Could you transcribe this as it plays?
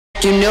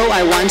You know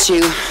I want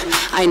you,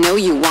 I know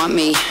you want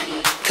me.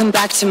 Come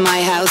back to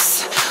my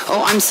house,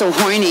 oh I'm so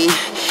horny.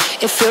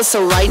 It feels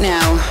so right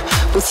now,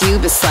 with you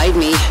beside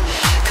me.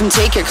 Come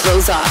take your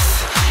clothes off,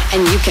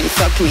 and you can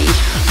fuck me.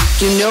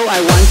 You know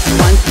I want,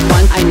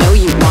 I know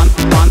you want.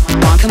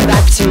 Come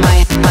back to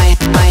my,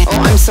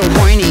 oh I'm so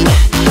horny.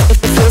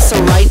 It feels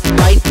so right,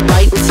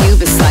 with you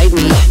beside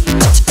me.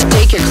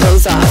 Take your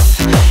clothes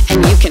off, and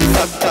you can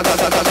fuck.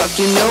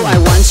 You know I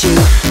want you,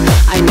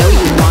 I know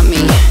you want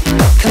me.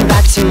 Come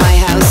back to my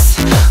house,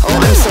 oh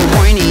I'm so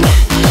horny.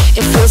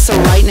 It feels so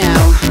right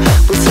now,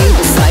 with you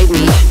beside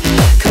me.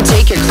 Come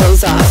take your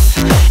clothes off,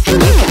 and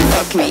you can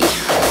fuck me.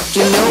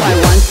 You know I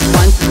want,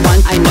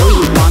 I know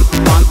you want.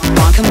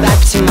 Come back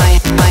to my,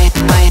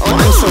 oh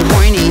I'm so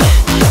horny.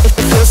 It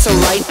feels so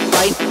right,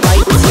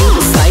 with you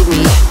beside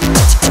me.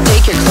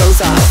 Take your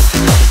clothes off,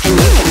 and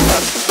you can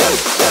fuck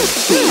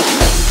me.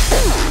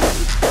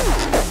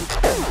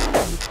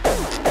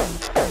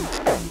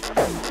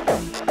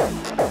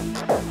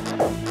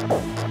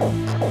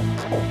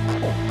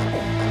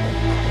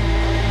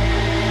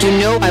 You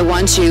know I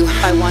want you,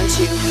 I want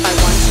you.